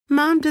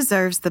Mom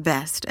deserves the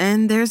best,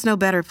 and there's no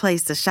better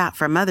place to shop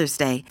for Mother's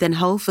Day than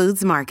Whole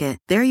Foods Market.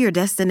 They're your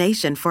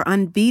destination for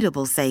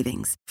unbeatable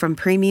savings, from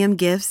premium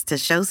gifts to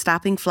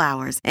show-stopping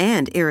flowers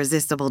and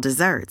irresistible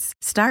desserts.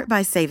 Start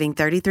by saving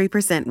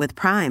 33% with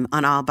Prime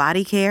on all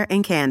body care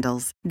and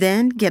candles.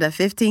 Then get a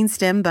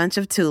 15-stem bunch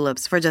of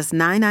tulips for just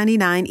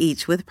 $9.99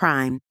 each with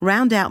Prime.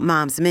 Round out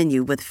Mom's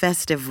menu with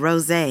festive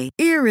rosé,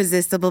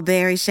 irresistible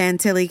berry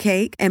chantilly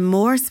cake, and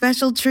more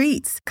special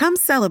treats. Come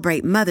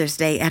celebrate Mother's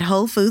Day at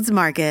Whole Foods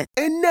Market.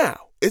 And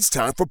now, it's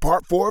time for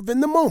part 4 of In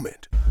the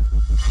Moment.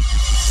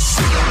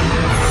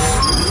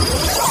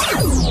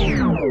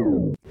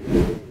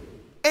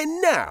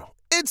 And now,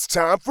 it's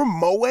time for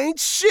Mo Ain't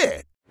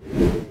Shit.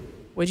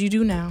 What'd you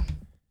do now?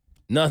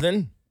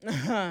 Nothing.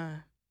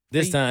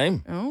 This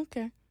time. Oh,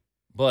 okay.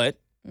 But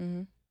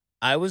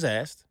I was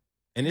asked,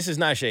 and this is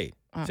not shade.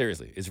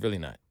 Seriously, it's really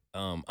not.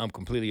 I'm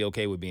completely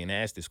okay with being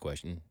asked this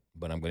question,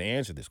 but I'm going to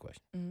answer this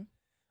question.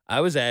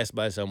 I was asked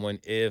by someone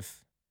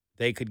if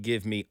they could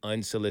give me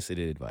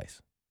unsolicited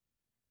advice.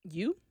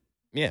 You?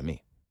 Yeah,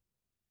 me.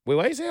 Wait,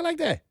 why you say it like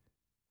that?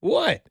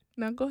 What?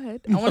 No, go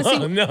ahead. I want to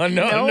see. No.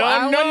 No,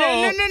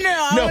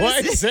 Why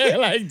you say it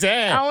like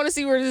that? I want to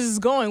see where this is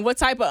going. What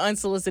type of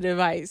unsolicited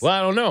advice? Well,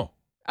 I don't know.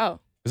 Oh.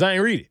 Because I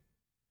ain't read it.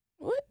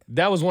 What?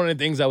 That was one of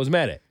the things I was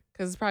mad at.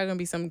 Because it's probably going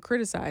to be some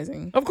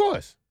criticizing. Of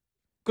course.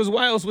 Because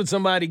why else would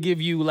somebody give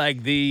you,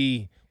 like,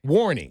 the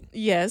warning?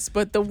 Yes,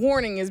 but the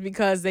warning is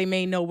because they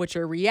may know what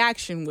your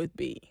reaction would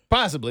be.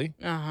 Possibly.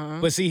 Uh-huh.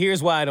 But see,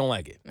 here's why I don't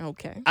like it.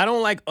 Okay. I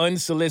don't like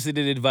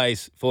unsolicited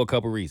advice for a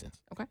couple reasons.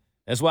 Okay.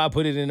 That's why I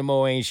put it in the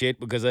Mo Ain't Shit,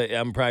 because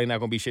I'm probably not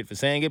going to be shit for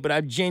saying it, but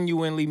I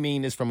genuinely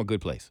mean this from a good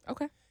place.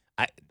 Okay.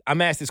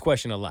 I'm asked this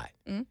question a lot,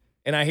 and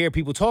I hear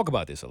people talk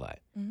about this a lot.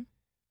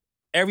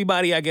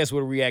 Everybody, I guess,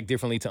 would react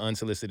differently to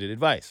unsolicited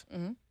advice.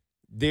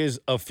 There's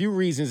a few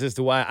reasons as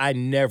to why I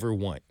never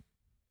want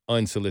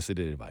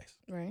unsolicited advice.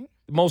 Right.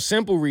 The most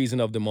simple reason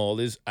of them all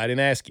is I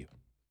didn't ask you.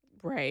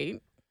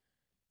 Right.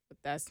 But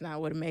that's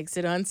not what makes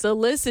it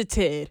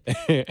unsolicited.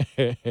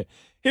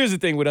 Here's the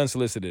thing with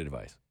unsolicited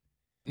advice.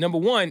 Number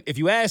one, if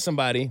you ask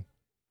somebody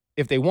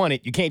if they want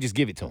it, you can't just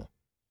give it to them.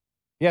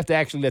 You have to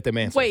actually let them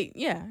answer. Wait,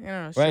 yeah.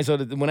 No, right? So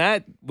when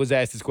I was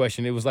asked this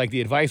question, it was like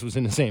the advice was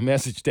in the same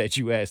message that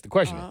you asked the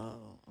question. Oh,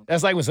 okay.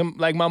 That's like when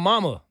like my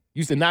mama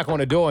used to knock on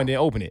the door and then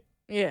open it.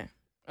 Yeah. Okay.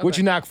 What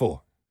you knock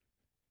for?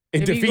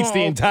 It If you defeats gonna the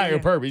open entire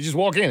it. purpose. You just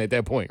walk in at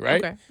that point,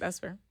 right? Okay, that's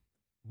fair.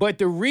 But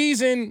the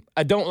reason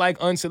I don't like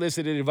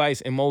unsolicited advice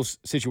in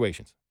most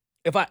situations,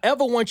 if I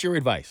ever want your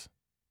advice,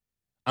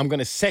 I'm going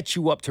to set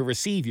you up to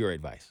receive your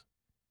advice.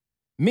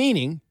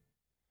 Meaning,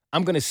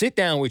 I'm going to sit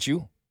down with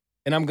you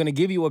and I'm going to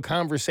give you a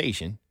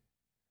conversation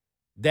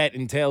that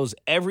entails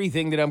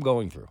everything that I'm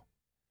going through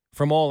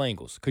from all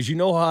angles. Because you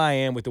know how I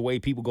am with the way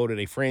people go to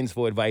their friends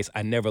for advice.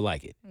 I never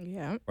like it.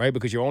 Yeah. Right?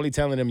 Because you're only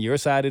telling them your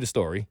side of the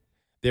story.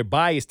 They're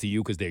biased to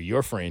you because they're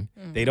your friend.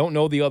 They don't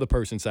know the other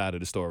person's side of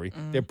the story.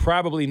 They're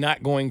probably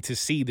not going to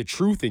see the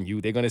truth in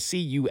you. They're going to see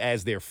you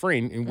as their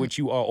friend, in which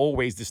you are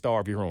always the star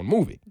of your own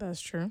movie.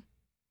 That's true.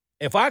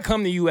 If I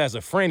come to you as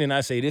a friend and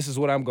I say, this is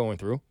what I'm going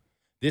through,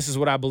 this is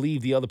what I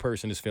believe the other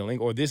person is feeling,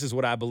 or this is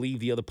what I believe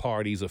the other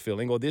parties are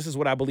feeling, or this is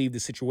what I believe the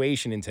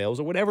situation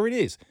entails, or whatever it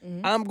is,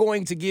 I'm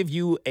going to give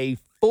you a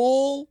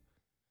full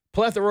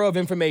plethora of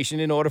information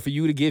in order for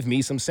you to give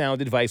me some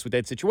sound advice with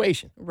that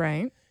situation.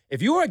 Right.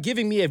 If you are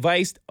giving me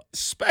advice,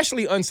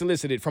 especially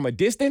unsolicited from a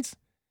distance,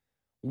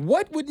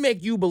 what would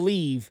make you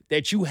believe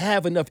that you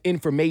have enough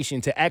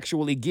information to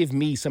actually give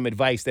me some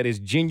advice that is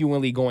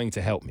genuinely going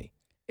to help me?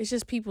 It's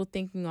just people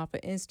thinking off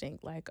of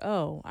instinct, like,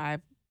 oh,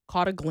 I've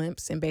caught a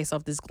glimpse, and based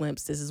off this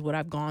glimpse, this is what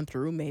I've gone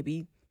through,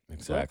 maybe.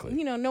 Exactly.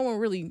 But, no one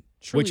really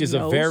truly Which is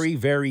knows. a very,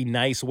 very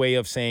nice way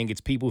of saying it's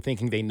people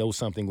thinking they know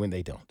something when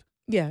they don't.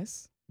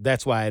 Yes.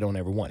 That's why I don't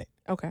ever want it.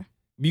 Okay.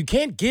 You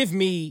can't give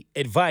me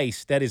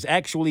advice that is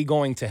actually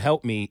going to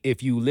help me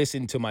if you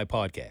listen to my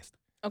podcast.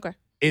 Okay.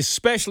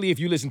 Especially if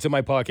you listen to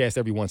my podcast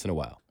every once in a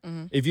while.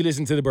 If you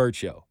listen to The Bird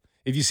Show.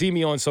 If you see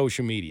me on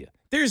social media.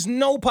 There's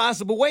no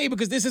possible way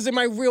because this isn't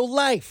my real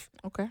life.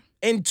 Okay.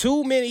 And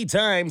too many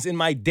times in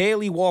my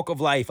daily walk of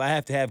life, I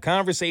have to have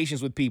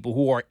conversations with people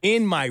who are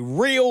in my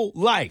real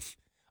life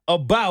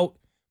about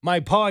my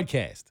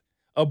podcast,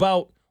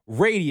 about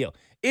radio.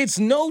 It's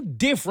no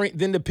different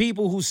than the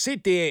people who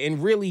sit there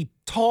and really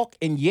talk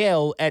and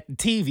yell at the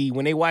TV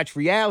when they watch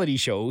reality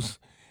shows,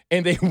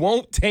 and they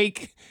won't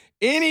take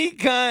any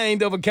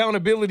kind of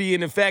accountability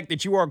in the fact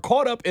that you are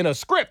caught up in a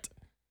script.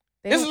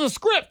 This is a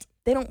script.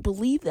 They don't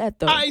believe that,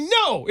 though. I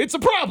know. It's a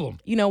problem.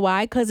 You know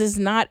why? Because it's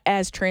not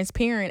as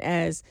transparent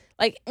as,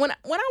 like, when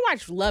I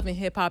watch Love and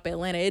Hip Hop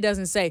Atlanta, it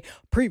doesn't say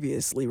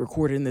previously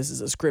recorded and this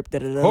is a script.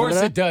 Of course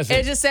it doesn't.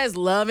 It just says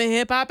Love and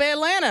Hip Hop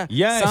Atlanta.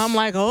 Yes. So I'm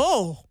like,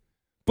 oh.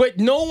 But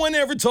no one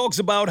ever talks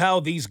about how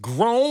these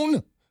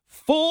grown,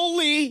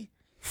 fully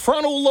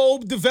frontal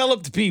lobe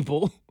developed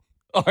people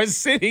are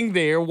sitting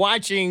there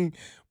watching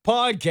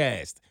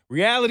podcasts,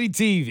 reality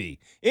TV,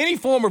 any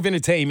form of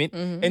entertainment,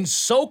 and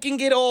soaking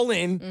it all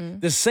in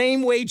the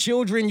same way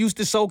children used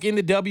to soak in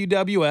the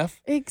WWF.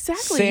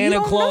 Exactly.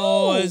 Santa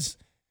Claus,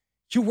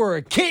 You were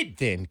a kid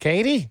then,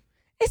 Katie.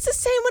 It's the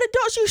same with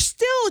adults. You're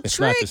still It's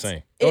tricked. not the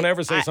same. Don't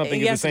ever say something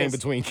is the same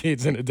between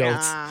kids and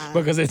adults.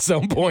 Because at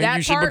some point That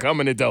you should part- become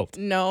an adult.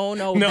 No,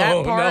 No,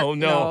 that part,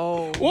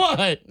 no.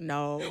 What?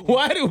 No.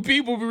 Why do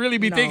people really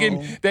be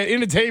thinking that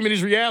entertainment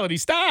is reality?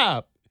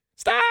 Stop.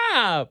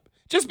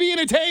 Just be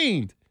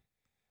entertained.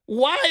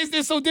 Why is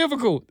this so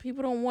difficult?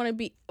 People don't want to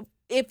be.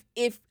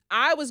 If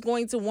I was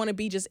going to want to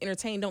be just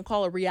entertained, don't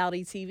call it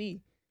reality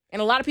TV.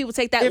 And a lot of people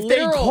take that If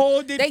literal. they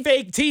called it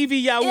fake TV,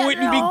 y'all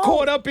wouldn't be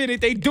caught up in it.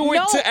 They do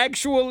it to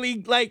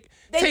actually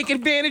take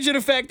advantage of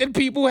the fact that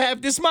people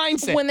have this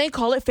mindset. When they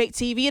call it fake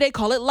TV, they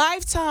call it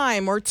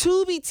Lifetime or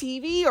Tubi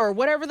TV or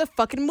whatever the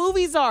fucking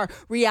movies are.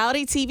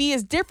 Reality TV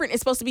is different.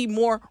 It's supposed to be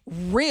more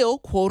real,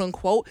 quote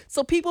unquote.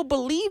 So people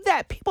believe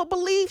that. People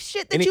believe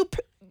shit that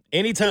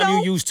Anytime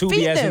you use Tubi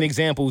feed as an them.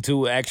 example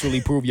to actually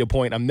prove your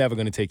point, I'm never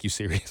going to take you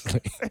seriously.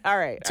 All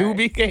right.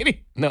 Tubi,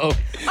 Katie? No,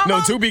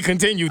 mom- Tubi,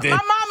 continue then. My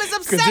mom is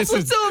obsessed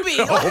with Tubi.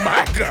 Oh,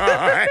 my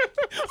God.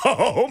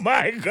 Oh,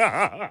 my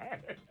God.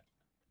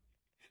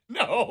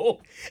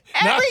 No.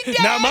 Every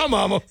day. Not my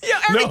mama. Yo,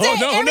 every day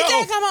I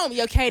no. come home.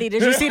 Yo, Katie,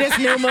 did you see this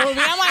new movie?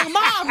 I'm like,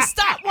 Mom,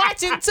 stop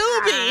watching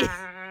Tubi.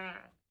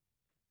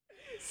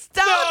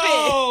 Stop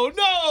it.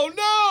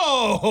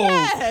 No.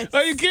 Yes.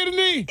 Are you kidding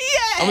me?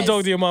 Yes. I'm going to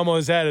talk to your mama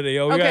on Saturday.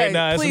 Okay,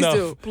 that's please enough.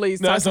 do.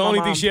 Please No, talk that's to the my only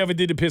mom. thing she ever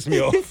did to piss me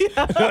off.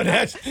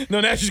 No,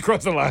 now she's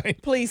crossed the line.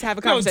 Please have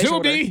a No, conversation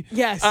with her. Tubi?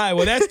 Yes. All right,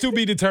 well, that's to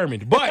be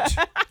determined.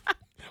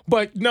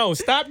 But no,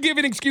 stop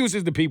giving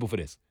excuses to people for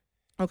this.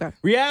 Okay.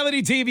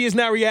 Reality TV is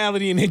not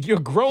reality, and at your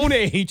grown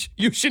age,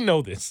 you should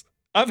know this.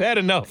 I've had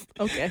enough.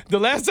 Okay. The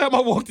last time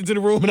I walked into the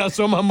room and I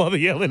saw my mother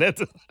yelling at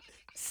the...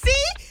 See?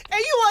 And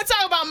you want to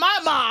talk about my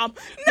mom?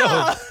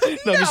 No.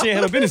 No, she ain't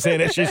had no business saying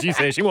that shit. She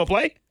said she want to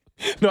play.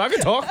 No, I can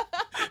talk.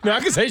 No, I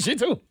can say shit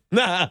too.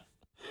 Nah,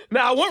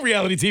 I want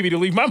reality TV to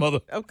leave my mother.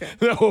 Okay.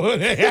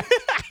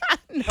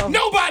 No.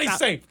 Nobody's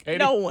safe, Katie.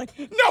 No one.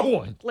 No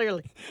one.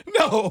 Clearly.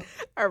 No.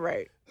 All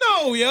right.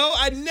 No, yo.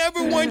 I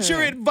never want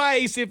your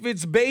advice if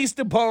it's based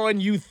upon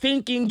you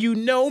thinking you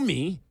know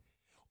me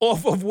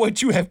off of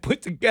what you have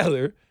put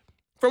together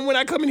from when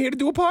I come in here to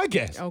do a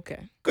podcast.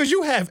 Okay. Because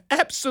you have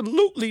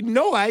absolutely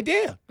no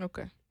idea.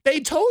 Okay. They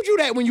told you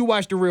that when you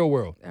watch The Real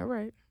World. All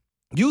right.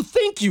 You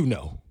think you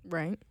know.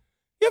 Right.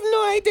 You have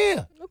no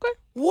idea. Okay.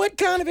 What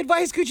kind of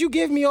advice could you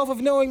give me off of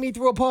knowing me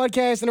through a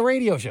podcast and a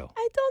radio show?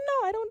 I don't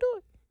know. I don't do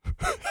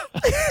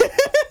it.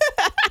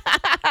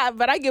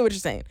 But I get what you're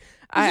saying.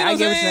 I get what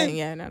you're saying.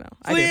 Yeah, no.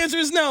 So the answer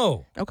is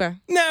no. Okay.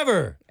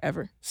 Never.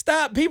 Ever.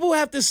 Stop. People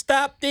have to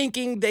stop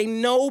thinking they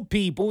know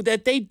people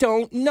that they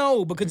don't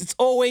know because it's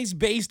always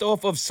based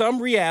off of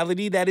some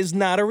reality that is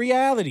not a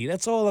reality.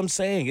 That's all I'm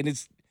saying. And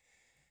it's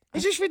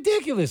just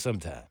ridiculous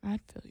sometimes. I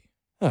feel you.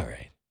 All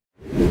right.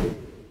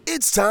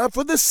 It's time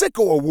for the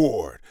Sicko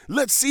Award.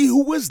 Let's see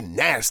who was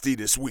nasty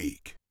this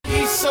week.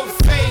 He's so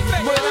fake,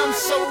 but I'm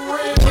so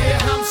real. Yeah,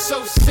 I'm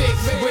so sick,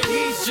 but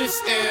he's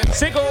just ill.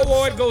 Sicko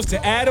Award goes to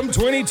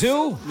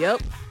Adam22,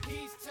 Yep.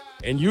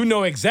 and you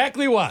know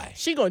exactly why.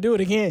 She gonna do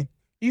it again.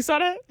 You saw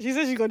that? She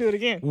said she's gonna do it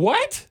again.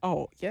 What?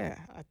 Oh, yeah.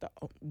 I thought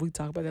we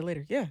talk about that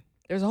later. Yeah.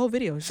 There's a whole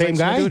video. She's Same she's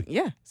gonna guy? do it.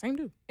 Yeah, same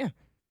dude. Yeah.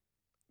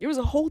 There was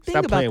a whole thing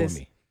Stop about playing this. with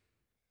me.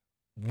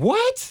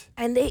 What?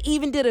 And they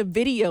even did a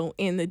video,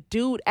 and the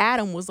dude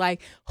Adam was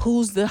like,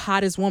 "Who's the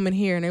hottest woman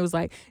here?" And it was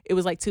like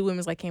two women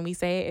was like, "Can we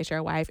say it? It's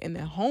your wife." And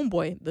the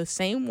homeboy, the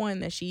same one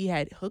that she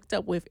had hooked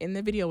up with in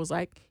the video, was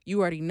like,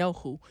 "You already know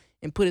who,"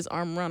 and put his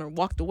arm around her,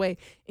 walked away.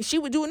 And she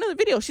would do another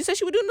video. She said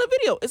she would do another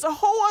video. It's a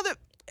whole other.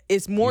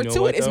 It's more You know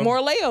to what, it. It's though? more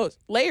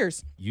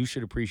layers. You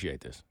should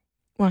appreciate this.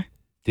 Why?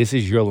 This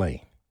is your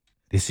lane.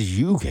 This is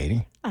you,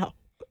 Katie. Oh.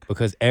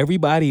 Because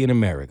everybody in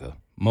America,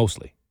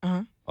 mostly,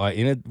 Uh-huh. are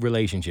in a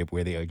relationship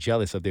where they are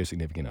jealous of their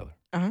significant other.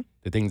 Uh-huh.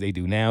 The things they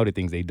do now, the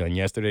things they done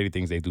yesterday, the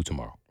things they do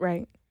tomorrow.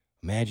 Right.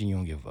 Imagine you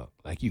don't give a fuck.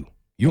 Like you.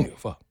 You don't give a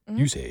fuck. Mm-hmm.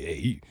 You say,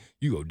 hey,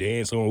 you go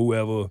dance on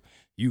whoever.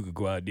 You could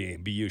go out there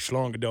and be your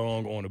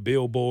schlongadong on a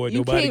billboard. You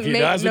Nobody can't can.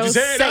 make That's what no you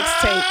said.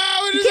 sex tape.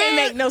 what You can't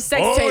make no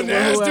sex tape with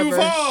that's too whoever.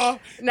 far.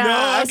 Nah,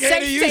 I a sex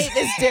can't use- tape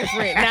is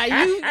different. Now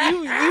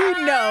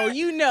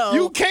you know.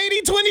 You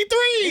Katie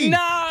 23.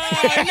 No,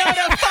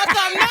 the fuck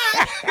I'm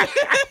not.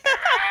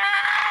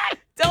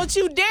 Don't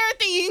you dare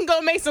think you can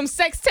go make some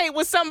sex tape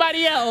with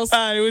somebody else. All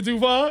right, it went too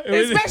far.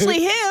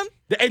 Especially him.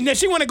 And then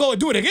she want to go and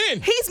do it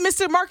again. He's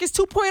Mr. Marcus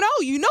 2.0.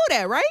 You know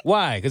that, right?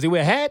 Why? Because he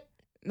wear a hat?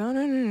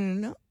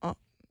 No.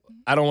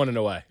 I don't want to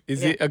know why.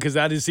 Is it because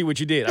I didn't see what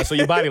you did? I saw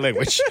your body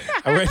language.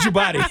 I read your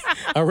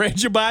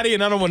body.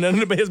 and I don't want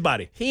nothing but his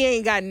body. He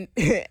ain't got,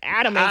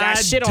 Adam ain't got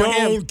shit on I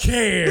him. don't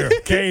care,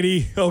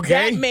 Katie.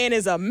 Okay? That man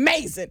is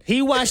amazing.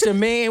 He watched a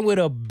man with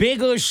a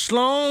bigger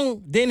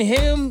schlong than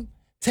him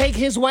take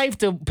his wife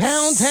to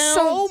Pound Town.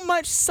 So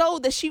much so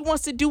that she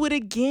wants to do it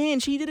again.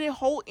 She did a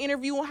whole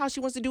interview on how she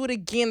wants to do it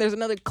again. There's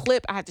another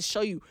clip I have to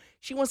show you.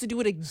 She wants to do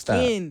it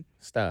again.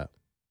 Stop.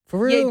 For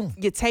real?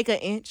 You take an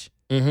inch.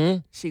 Mm-hmm.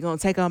 She gonna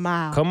take a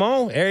mile. Come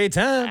on, every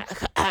time.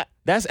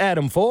 That's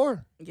Adam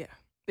 4. Yeah.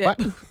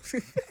 Because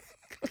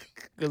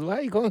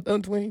why you going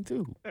on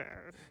 22?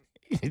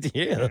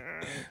 Yeah.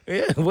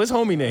 What's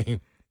homie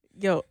name?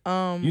 Yo,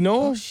 You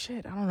know oh him?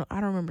 shit, I don't know. I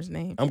don't remember his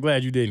name. I'm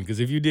glad you didn't,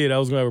 because if you did, I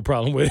was gonna have a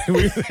problem with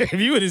it.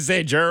 If you would have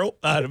said Gerald,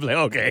 I'd have been like,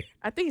 okay.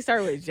 I think he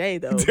started with J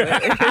though.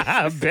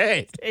 I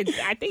bet. I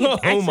think it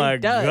actually Oh my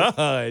does.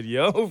 God,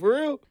 yo, for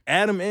real?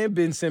 Adam and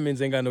Ben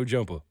Simmons ain't got no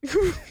jumper.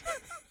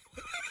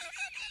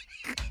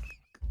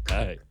 All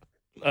right,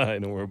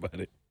 don't worry about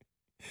it.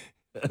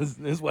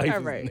 His wife All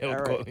right, is all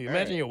right, called. all Imagine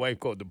right. your wife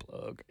called the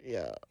plug,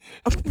 Yeah.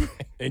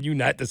 and you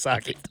not the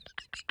socket.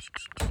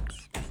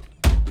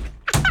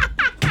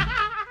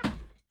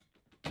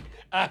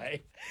 All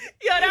right,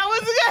 Yo, that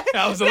was good.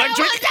 that was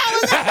electric.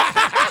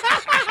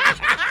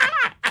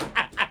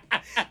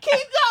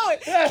 Keep going.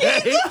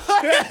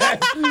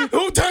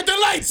 Who turned the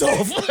lights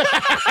off?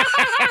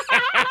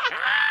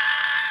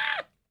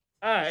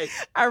 All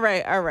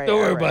right, All right. don't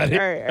worry about it.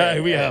 All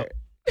right, we out.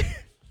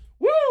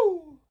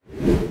 Woo!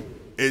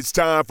 It's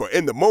time for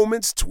In the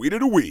Moments Tweet of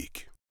the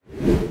Week.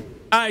 All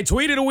right,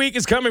 tweet of the week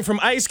is coming from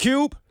Ice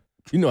Cube.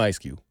 You know Ice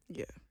Cube.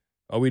 Yeah.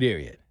 Are we there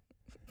yet?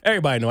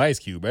 Everybody know Ice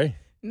Cube, right?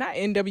 Not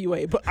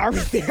NWA, but are we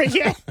there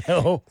yet?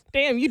 Oh,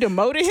 Damn, you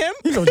demoted him?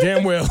 you know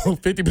damn well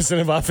 50%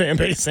 of our fan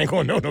base ain't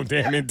gonna know no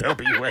damn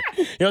NWA.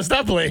 Yo,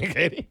 stop playing,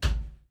 Katie.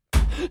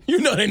 You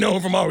know they know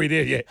him from Are We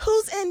There Yet?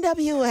 Who's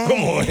NWA? Come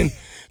on.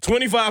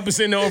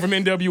 25% know him from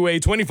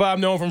NWA, 25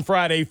 know him from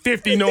Friday,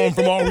 50 know him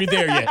from Are We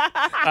There Yet?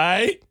 All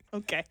right?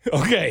 Okay.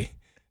 Okay.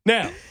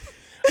 Now,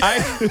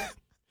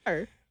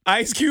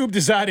 Ice Cube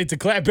decided to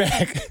clap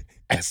back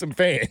at some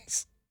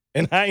fans.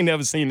 And I ain't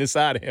never seen this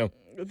side of him.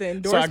 The So I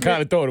endorsement.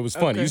 kind of thought it was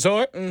funny. Okay. You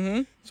saw it?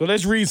 Mm-hmm. So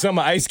let's read some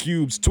of Ice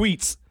Cube's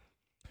tweets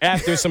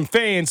after some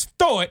fans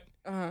thought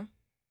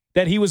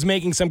that he was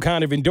making some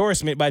kind of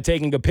endorsement by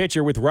taking a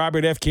picture with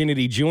Robert F.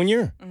 Kennedy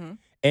Jr.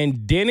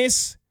 And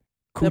Dennis.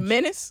 The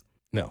Menace?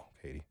 No,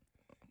 Katie.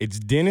 It's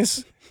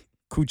Dennis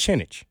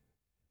Kucinich. Did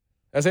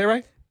I say it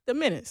right? The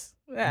Menace.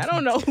 I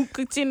don't know who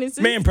Kucinich is.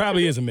 Man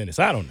probably is a menace.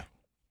 I don't know.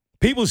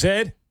 People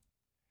said,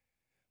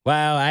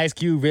 wow, Ice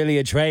Cube really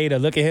a traitor.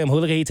 Look at him. Who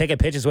look at he taking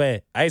pictures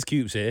with? Ice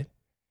Cube said,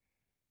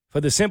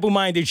 for the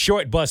simple-minded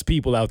short bus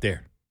people out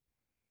there,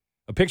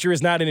 a picture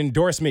is not an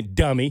endorsement,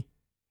 dummy.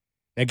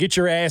 Now get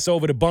your ass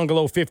over to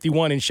Bungalow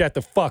 51 and shut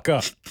the fuck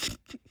up.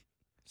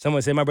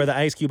 Someone said, my brother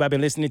Ice Cube, I've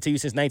been listening to you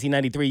since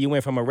 1993. You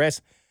went from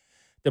arrest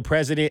the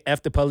president,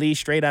 F the police,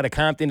 straight out of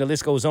Compton. The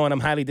list goes on. I'm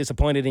highly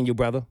disappointed in you,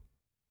 brother.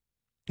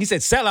 He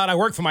said, sellout, I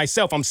work for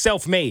myself. I'm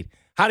self-made.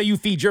 How do you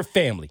feed your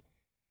family?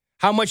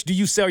 How much do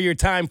you sell your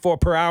time for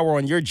per hour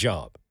on your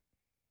job?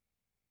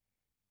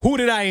 Who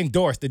did I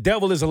endorse? The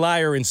devil is a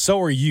liar, and so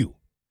are you,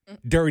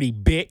 dirty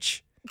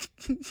bitch.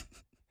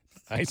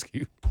 Ice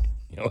Cube.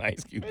 Yo,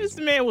 Ice Cube. This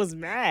man was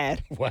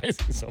mad. Why is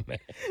he so mad?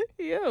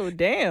 Yo,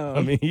 damn.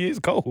 I mean, he is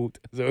cold.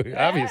 So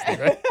obviously,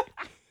 right?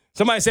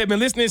 Somebody said, been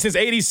listening since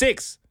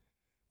 86.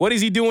 What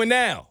is he doing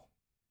now?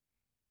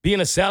 Being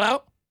a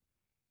sellout?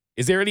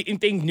 Is there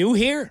anything new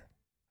here?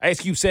 Ice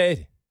Cube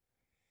said,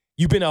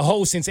 you've been a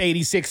hoe since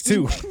 86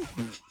 too.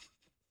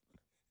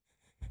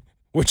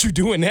 What you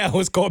doing now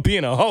is called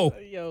being a hoe.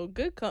 Yo,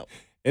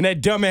 And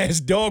that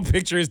dumbass dog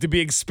picture is to be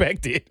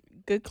expected.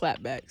 good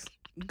clapbacks.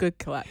 Good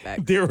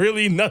clapbacks. There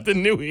really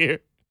nothing new here.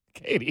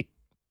 Katie.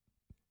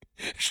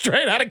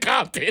 Straight out of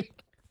Compton.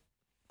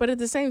 But at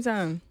the same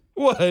time,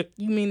 What?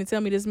 you mean to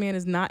tell me this man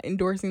is not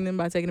endorsing them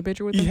by taking a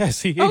picture with them?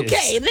 Yes, he is.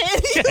 Okay, then.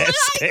 Yes,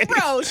 Like,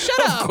 bro, shut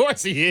up. Of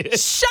course he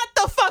is. Shut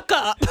the fuck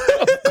up.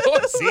 Of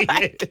course he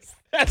Like, is.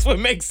 That's what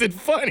makes it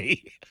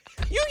funny.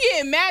 You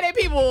getting mad at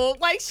people.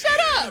 Like, shut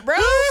up, bro.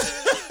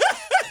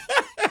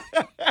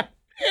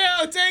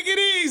 Yo, take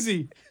it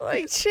easy.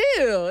 Like,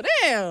 chill.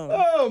 Damn.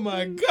 Oh,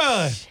 my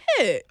God.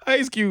 Shit.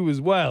 Ice Cube is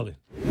wilding.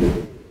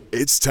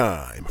 It's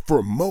time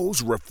for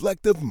Mo's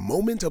Reflective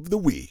Moment of the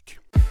Week.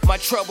 My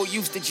trouble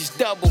used to just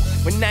double.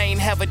 When I ain't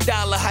have a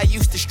dollar, I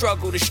used to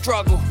struggle.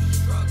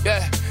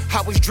 Yeah,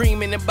 I was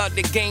dreaming about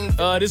the game.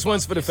 This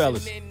one's for the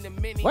fellas.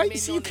 Why?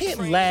 See, you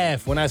can't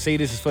laugh when I say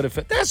this is for the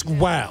fellas. That's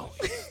wild.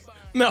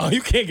 No,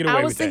 you can't get away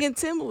I was with that. thinking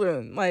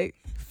Timberland. Like,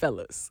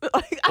 fellas.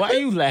 Like, Why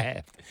you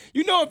laugh?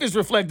 You know if this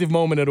reflective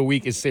moment of the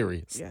week is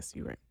serious. Yes,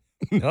 you're right.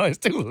 No, it's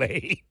too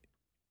late.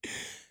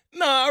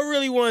 No, I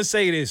really want to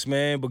say this,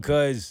 man,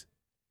 because,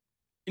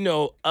 you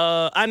know,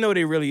 I know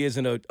there really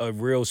isn't a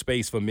real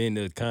space for men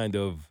to kind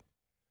of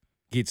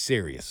get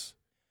serious.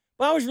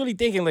 But I was really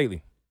thinking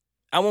lately.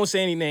 I won't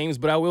say any names,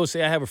 but I will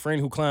say I have a friend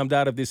who climbed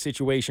out of this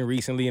situation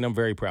recently, and I'm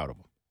very proud of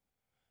him.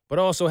 But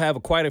I also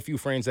have quite a few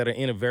friends that are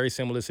in a very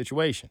similar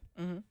situation.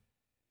 Mm-hmm.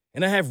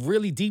 And I have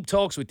really deep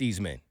talks with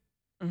these men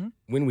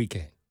when we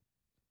can.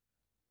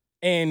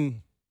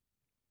 And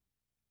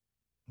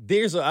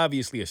there's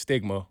obviously a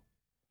stigma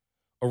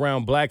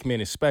around black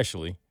men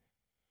especially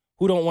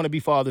who don't want to be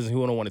fathers and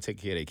who don't want to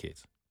take care of their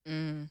kids.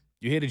 Mm.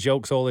 You hear the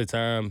jokes all the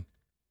time.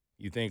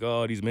 You think,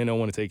 oh, these men don't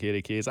want to take care of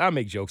their kids. I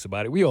make jokes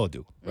about it. We all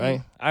do,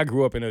 right? I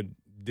grew up in a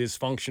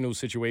dysfunctional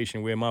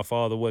situation where my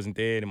father wasn't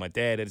there and my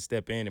dad had to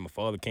step in and my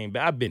father came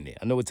back. I've been there.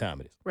 I know what time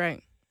it is.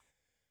 Right.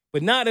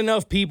 But not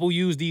enough people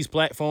use these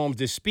platforms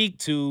to speak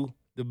to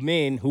the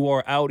men who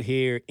are out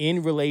here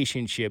in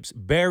relationships,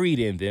 buried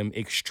in them,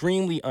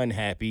 extremely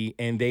unhappy,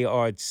 and they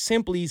are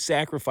simply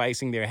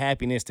sacrificing their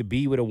happiness to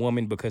be with a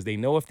woman because they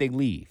know if they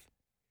leave,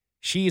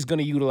 she is going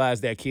to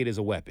utilize that kid as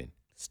a weapon.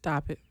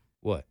 Stop it.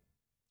 What?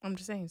 I'm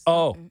just saying.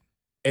 Stop it.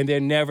 And they're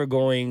never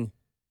going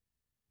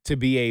to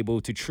be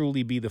able to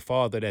truly be the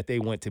father that they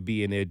want to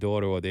be in their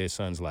daughter or their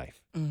son's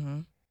life. Mm-hmm.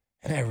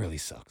 And that really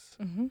sucks.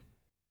 Mm-hmm.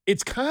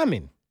 It's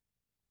common.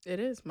 It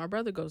is. My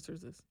brother goes through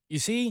this. You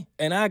see?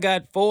 And I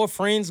got 4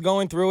 friends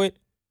going through it.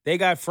 They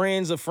got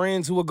friends of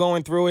friends who are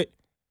going through it.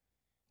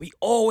 We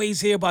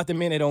always hear about the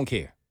men that don't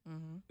care.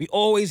 Mm-hmm. We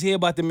always hear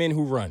about the men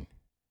who run.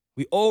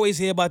 We always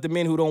hear about the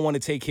men who don't want to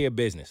take care of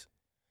business.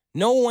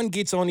 No one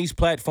gets on these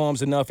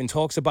platforms enough and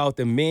talks about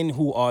the men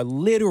who are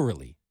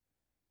literally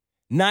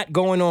not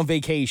going on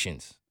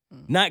vacations,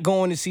 not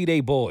going to see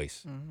their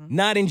boys,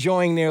 not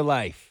enjoying their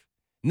life,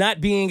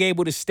 not being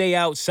able to stay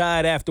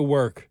outside after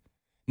work,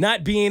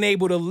 not being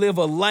able to live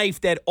a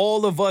life that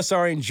all of us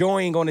are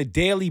enjoying on a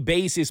daily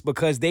basis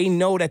because they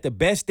know that the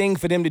best thing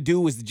for them to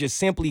do is to just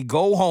simply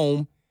go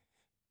home,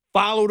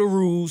 follow the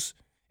rules,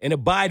 and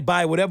abide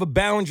by whatever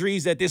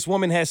boundaries that this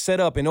woman has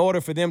set up in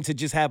order for them to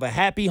just have a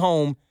happy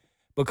home,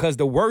 because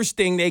the worst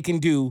thing they can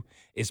do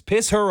is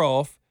piss her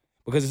off,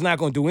 because it's not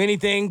going to do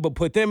anything but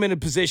put them in a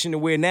position to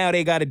where now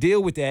they got to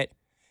deal with that.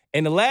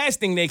 And the last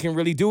thing they can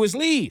really do is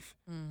leave.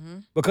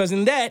 Because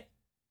in that,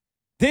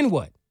 then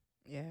what?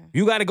 Yeah.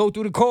 You got to go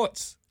through the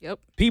courts. Yep.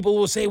 People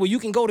will say, well, you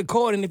can go to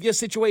court, and if your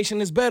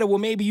situation is better, well,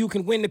 maybe you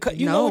can win the cut.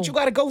 You know what you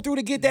got to go through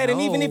to get that.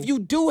 And even if you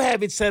do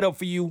have it set up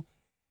for you,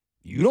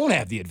 you don't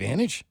have the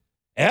advantage.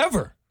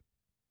 Ever.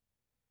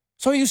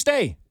 So you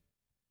stay.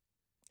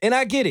 And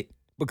I get it.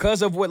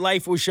 Because of what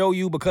life will show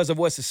you, because of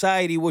what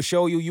society will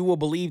show you, you will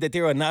believe that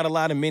there are not a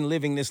lot of men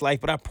living this life,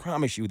 but I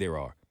promise you there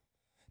are.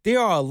 There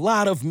are a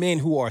lot of men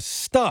who are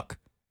stuck.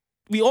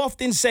 We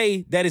often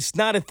say that it's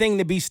not a thing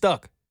to be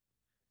stuck.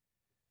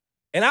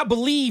 And I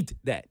believed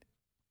that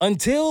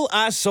until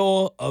I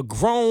saw a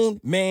grown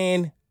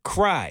man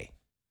cry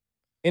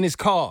in his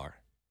car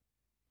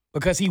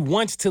because he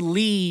wants to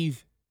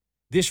leave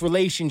this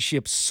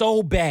relationship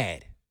so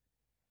bad.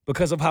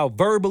 Because of how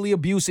verbally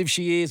abusive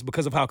she is,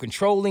 because of how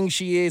controlling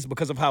she is,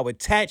 because of how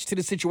attached to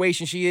the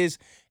situation she is,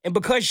 and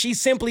because she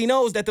simply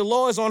knows that the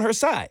law is on her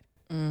side.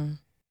 And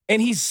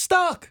he's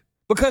stuck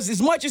because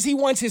as much as he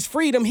wants his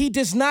freedom, he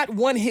does not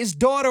want his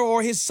daughter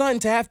or his son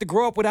to have to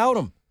grow up without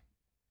him.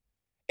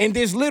 And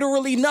there's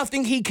literally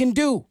nothing he can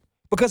do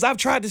because I've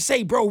tried to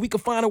say, bro, we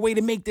could find a way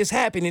to make this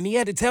happen. And he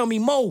had to tell me,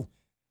 Mo,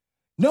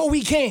 no,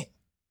 we can't.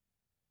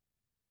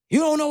 You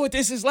don't know what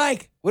this is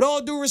like. With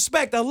all due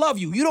respect, I love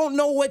you. You don't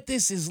know what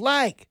this is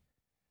like.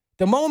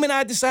 The moment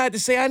I decide to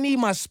say I need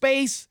my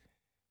space,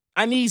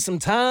 I need some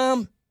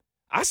time,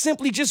 I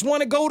simply just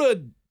want to go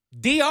to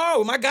DR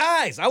with my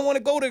guys. I want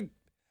to go to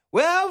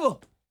wherever,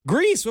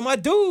 Greece with my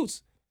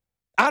dudes.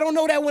 I don't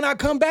know that when I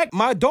come back,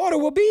 my daughter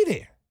will be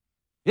there.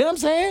 You know what I'm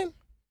saying?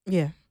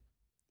 Yeah.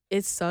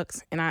 It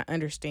sucks, and I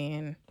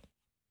understand,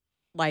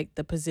 like,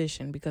 the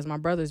position because my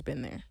brother's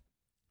been there.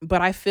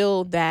 But I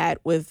feel that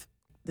with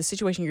the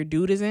situation your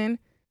dude is in,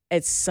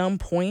 at some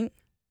point,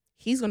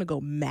 he's going to go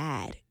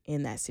mad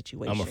in that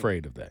situation. I'm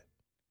afraid of that.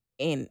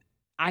 And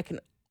I can,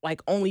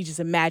 like, only just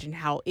imagine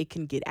how it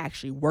can get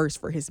actually worse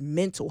for his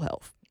mental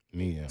health.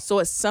 Yeah. So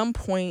at some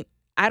point,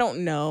 I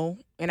don't know,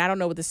 and I don't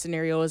know what the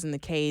scenario is in the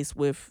case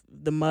with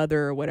the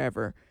mother or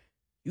whatever.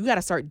 You got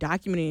to start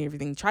documenting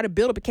everything. Try to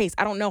build up a case.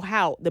 I don't know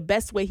how. The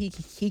best way he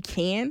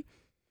can,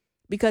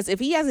 because if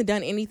he hasn't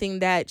done anything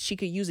that she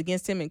could use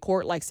against him in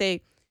court, like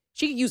say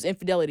she could use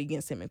infidelity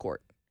against him in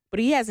court, but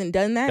he hasn't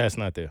done that. That's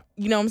not there.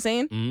 You know what I'm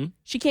saying? Mm-hmm.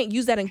 She can't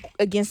use that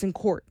against in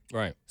court.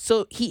 Right.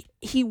 So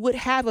he would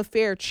have a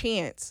fair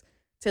chance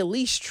to at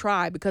least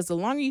try, because the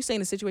longer you stay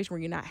in a situation where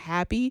you're not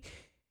happy,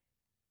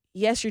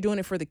 yes, you're doing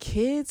it for the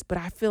kids, but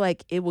I feel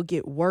like it will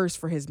get worse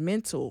for his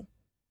mental,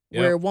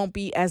 where it won't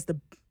be as the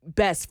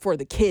best for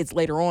the kids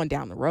later on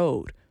down the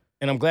road.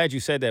 And I'm glad you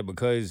said that,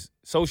 because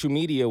social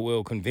media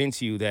will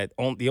convince you that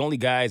the only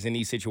guys in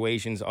these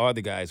situations are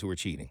the guys who are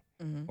cheating.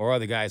 Or are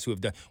the guys who have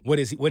done, what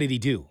did he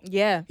do?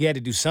 Yeah. He had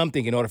to do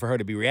something in order for her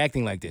to be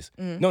reacting like this.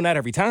 No, not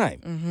every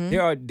time.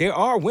 There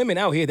are women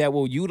out here that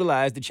will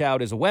utilize the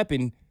child as a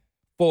weapon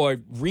for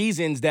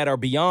reasons that are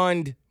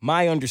beyond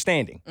my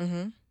understanding.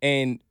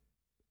 And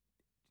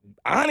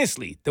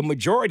honestly, the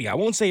majority, I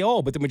won't say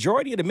all, but the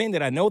majority of the men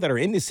that I know that are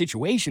in this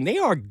situation, they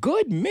are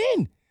good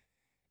men.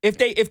 If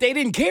they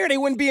didn't care, they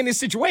wouldn't be in this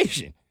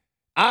situation.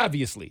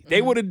 Obviously.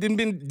 They would have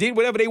did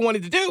whatever they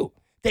wanted to do.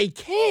 They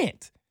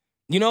can't.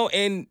 You know,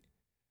 and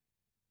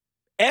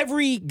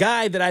every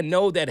guy that I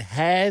know that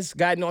has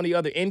gotten on the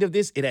other end of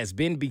this, it has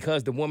been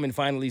because the woman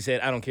finally said,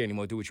 I don't care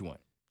anymore, do what you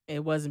want.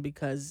 It wasn't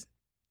because.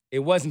 It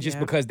wasn't just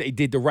because they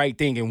did the right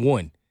thing and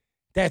won.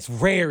 That's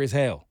rare as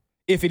hell,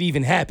 if it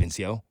even happens,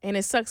 yo. And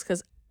it sucks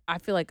because I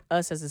feel like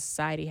us as a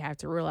society have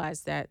to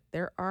realize that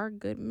there are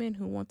good men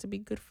who want to be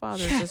good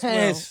fathers as well.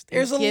 Yes,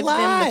 there's a give lot.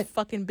 them the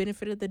fucking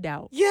benefit of the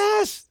doubt.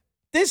 Yes,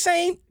 this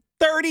ain't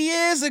 30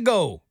 years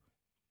ago.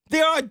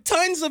 There are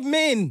tons of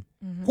men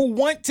who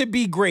want to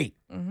be great.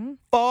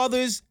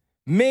 Fathers,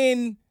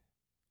 men,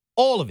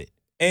 all of it.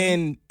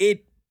 And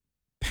it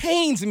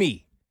pains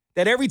me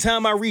that every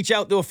time I reach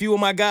out to a few of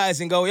my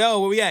guys and go, yo,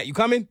 where we at? You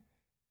coming?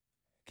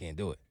 Can't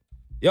do it.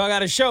 Yo, I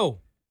got a show.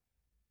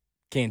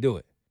 Can't do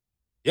it.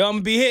 Yo, I'm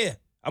going to be here.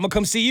 I'm going to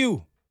come see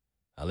you.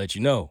 I'll let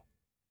you know.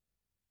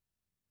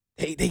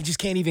 They just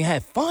can't even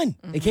have fun.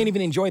 They can't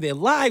even enjoy their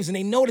lives, and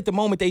they know it at the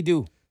moment they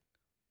do.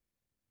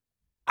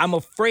 I'm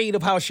afraid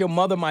of how she'll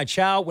mother my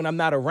child when I'm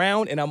not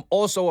around, and I'm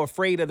also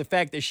afraid of the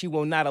fact that she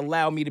will not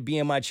allow me to be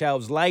in my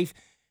child's life.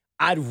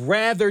 I'd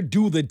rather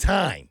do the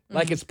time,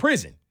 like it's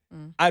prison.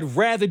 I'd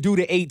rather do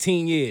the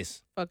 18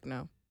 years. Fuck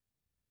no.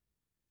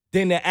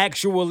 Than to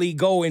actually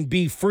go and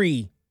be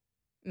free.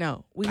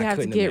 No, we have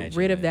to get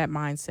rid of that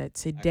mindset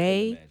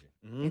today,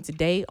 and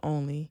today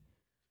only.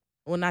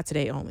 Well, not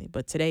today only,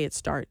 but today it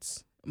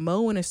starts.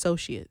 Mo and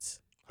Associates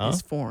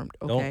is formed,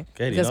 okay?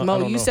 Because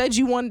Mo, you said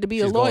you wanted to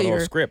be a lawyer. Going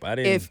off script. I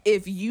didn't.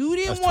 If you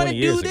didn't want to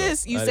do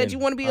this, you said you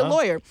want to be a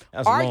lawyer.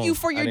 Argue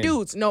for your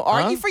dudes. No,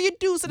 argue for your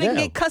dudes so they can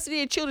get custody of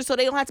their children so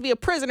they don't have to be a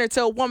prisoner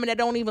to a woman that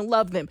don't even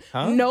love them.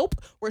 Nope.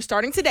 We're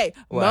starting today.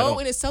 Mo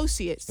and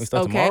Associates. We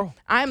start tomorrow?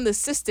 I'm the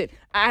assistant.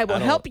 I will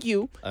help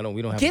you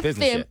we don't have get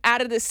business them yet.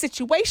 out of this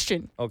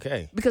situation.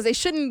 Okay. Because they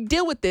shouldn't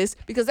deal with this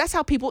because that's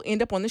how people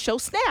end up on the show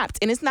Snapped.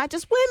 And it's not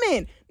just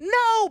women.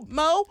 No,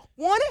 Mo,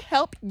 want to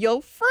help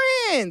your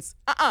friends.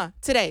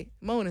 Today,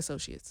 Mo and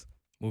Associates.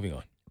 Moving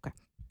on. Okay.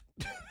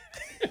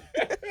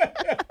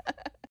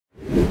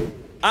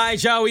 All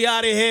right, y'all, we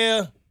out of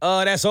here.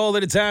 That's all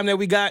of the time that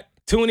we got.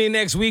 Tune in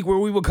next week where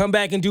we will come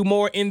back and do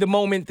more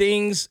in-the-moment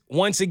things.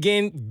 Once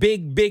again,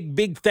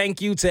 big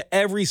thank you to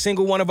every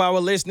single one of our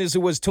listeners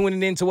who was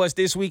tuning in to us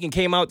this week and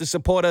came out to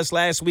support us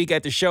last week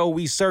at the show.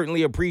 We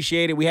certainly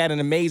appreciate it. We had an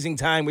amazing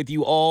time with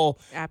you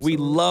all. Absolutely.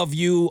 We love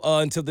you.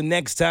 Until the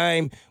next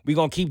time, we're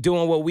going to keep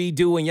doing what we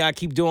do, and y'all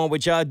keep doing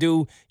what y'all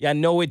do. Y'all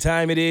know what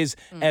time it is.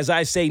 As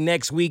I say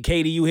next week,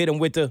 Katie, you hit them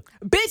with the...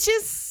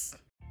 Bitches!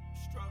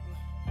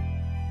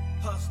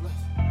 Hustlers.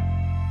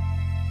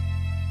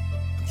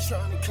 I'm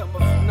trying to come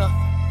up from nothing.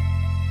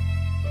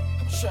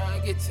 I'm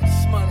trying to get to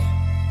this money.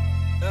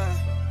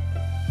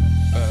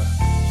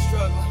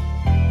 Struggling,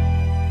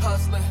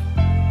 hustling.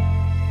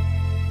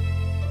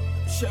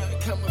 I'm trying to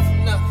come up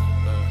from nothing.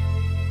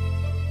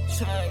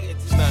 Trying to get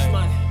to this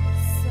money.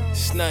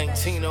 It's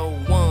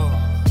 1901. I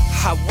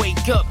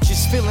wake up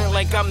just feeling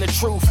like I'm the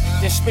truth.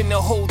 Then spend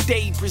the whole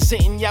day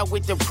presenting y'all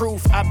with the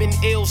proof. I've been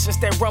ill since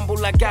that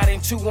rumble I got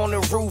into on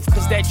the roof.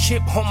 Cause that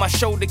chip on my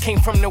shoulder came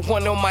from the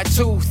one on my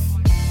tooth.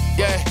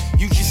 Yeah,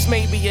 you just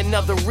made me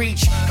another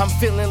reach. I'm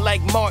feeling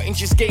like Martin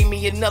just gave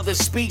me another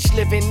speech.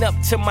 Living up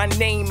to my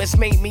name has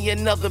made me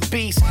another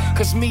beast.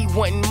 Cause me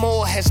wanting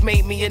more has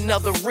made me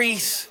another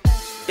Reese.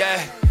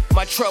 Yeah,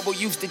 my trouble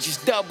used to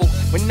just double.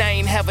 When I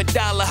ain't have $1,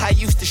 I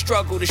used to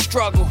struggle.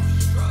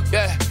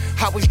 Yeah,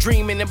 I was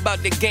dreaming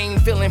about the game,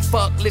 feeling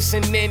fucked,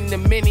 listening to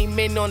many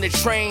men on the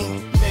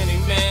train. Many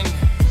men.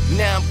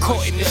 Now I'm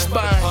caught in the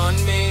spine,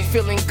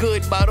 feeling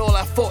good about all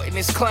I fought in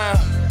this climb.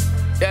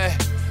 Yeah,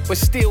 but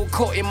still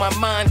caught in my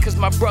mind, cause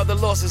my brother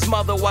lost his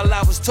mother while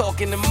I was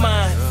talking to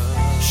mine.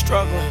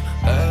 Struggling,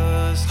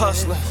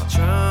 hustling,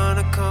 trying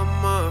to come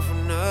up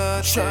from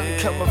nothing.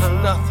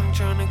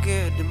 Trying to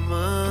get the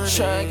money.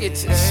 Trying to get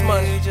to this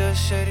money.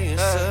 Just shady and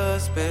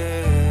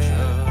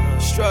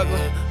suspect.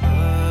 Struggling,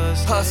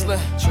 hustling,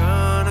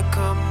 trying to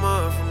come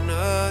up from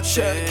nothing.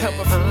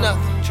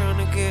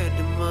 Trying to get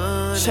the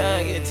money.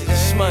 Trying to get to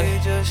this money.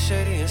 Just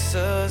shady and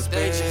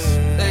suspect.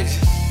 They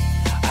just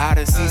I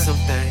done see some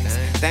things.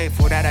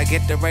 Thankful that I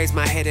get to raise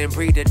my head and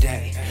breathe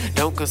today.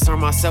 Don't concern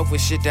myself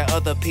with shit that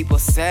other people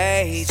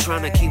say.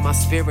 Trying to keep my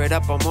spirit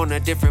up, I'm on a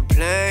different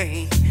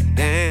plane.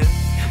 Damn,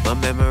 my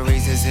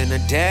memories is in a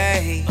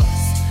day.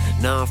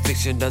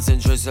 Non-fiction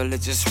doesn't drizzle,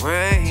 it just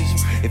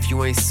rains. If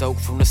you ain't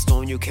soaked from the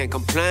storm, you can't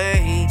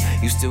complain.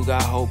 You still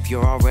got hope,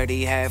 you're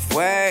already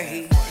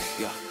halfway.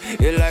 Yeah.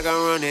 It's like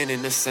I'm running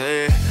in the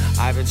sand.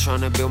 I've been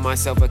trying to build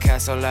myself a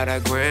castle out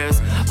of grams.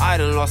 I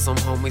done lost some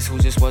homies who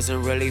just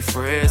wasn't really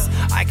friends.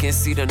 I can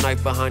see the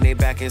knife behind their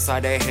back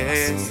inside their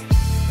hands.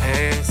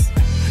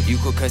 You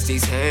could cuss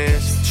these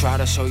hands. Try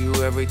to show you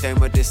everything,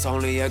 but this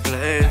only a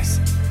glance.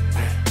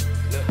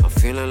 I'm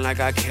feeling like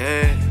I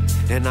can.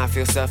 Then I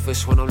feel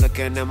selfish when I'm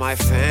looking at my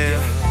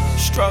fam.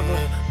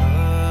 struggling,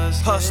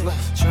 hustling,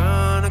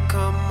 trying to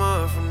come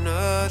up from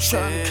nothing.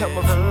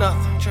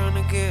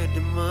 Trying to get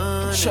the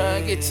money.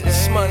 Trying to get to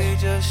this money.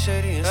 Just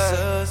shady and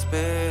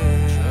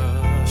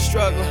suspect.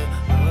 Struggling,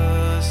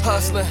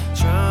 hustling,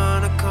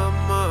 trying to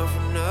come up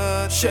from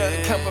nothing.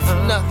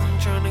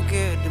 Trying to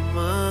get the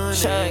money.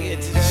 Trying to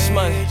get to this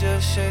money.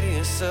 Just shady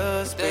and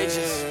suspect.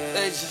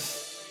 They just.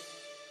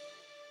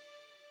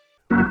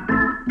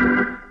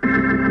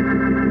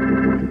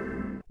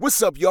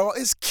 What's up, y'all?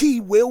 It's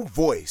Key Will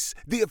Voice,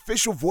 the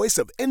official voice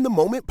of In the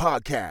Moment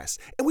podcast.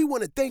 And we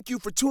want to thank you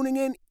for tuning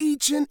in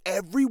each and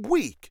every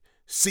week.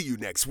 See you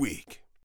next week.